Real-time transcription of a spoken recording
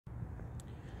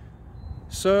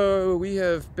So we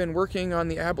have been working on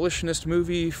the abolitionist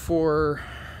movie for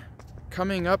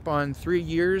coming up on 3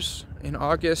 years. In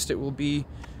August it will be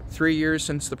 3 years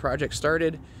since the project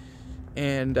started.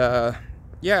 And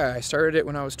yeah, I started it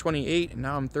when I was 28 and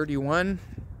now I'm 31.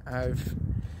 I've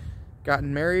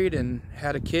gotten married and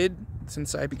had a kid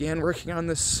since I began working on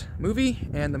this movie,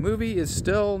 and the movie is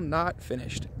still not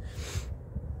finished.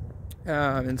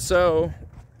 And so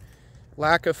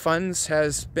lack of funds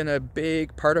has been a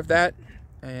big part of that.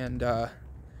 And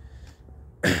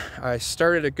I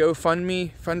started a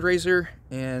GoFundMe fundraiser,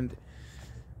 and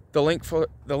the link for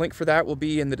that will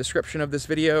be in the description of this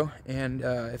video. And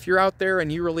if you're out there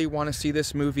and you really want to see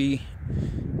this movie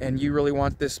and you really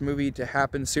want this movie to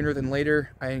happen sooner than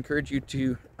later, I encourage you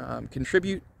to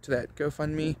contribute to that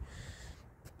GoFundMe,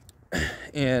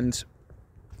 and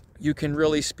you can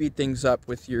really speed things up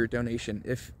with your donation.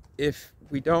 If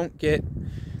we don't get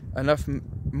enough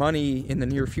money in the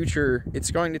near future, it's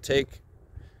going to take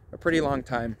a pretty long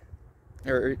time,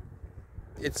 or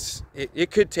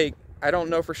it could take, I don't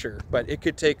know for sure, but it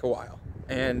could take a while,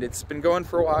 and it's been going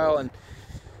for a while, and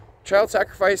child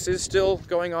sacrifice is still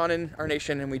going on in our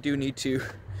nation, and we do need to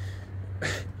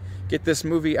get this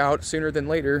movie out sooner than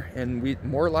later, and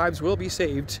more lives will be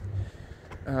saved.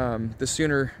 The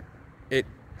sooner it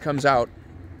comes out,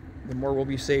 the more will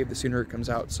be saved, the sooner it comes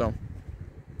out. So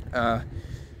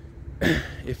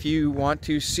if you want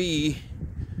to see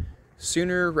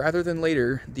sooner rather than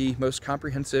later the most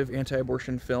comprehensive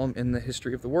anti-abortion film in the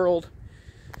history of the world,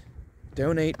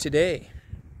 donate today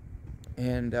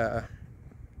and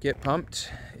get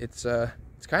pumped. It's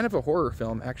kind of a horror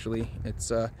film, actually.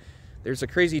 There's a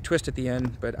crazy twist at the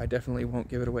end, but I definitely won't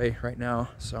give it away right now.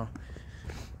 So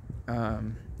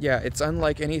yeah, it's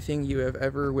unlike anything you have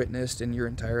ever witnessed in your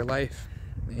entire life,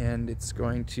 and it's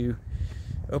going to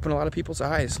open a lot of people's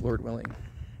eyes, Lord willing,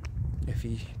 if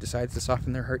he decides to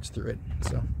soften their hearts through it.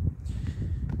 So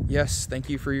yes, thank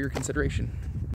you for your consideration.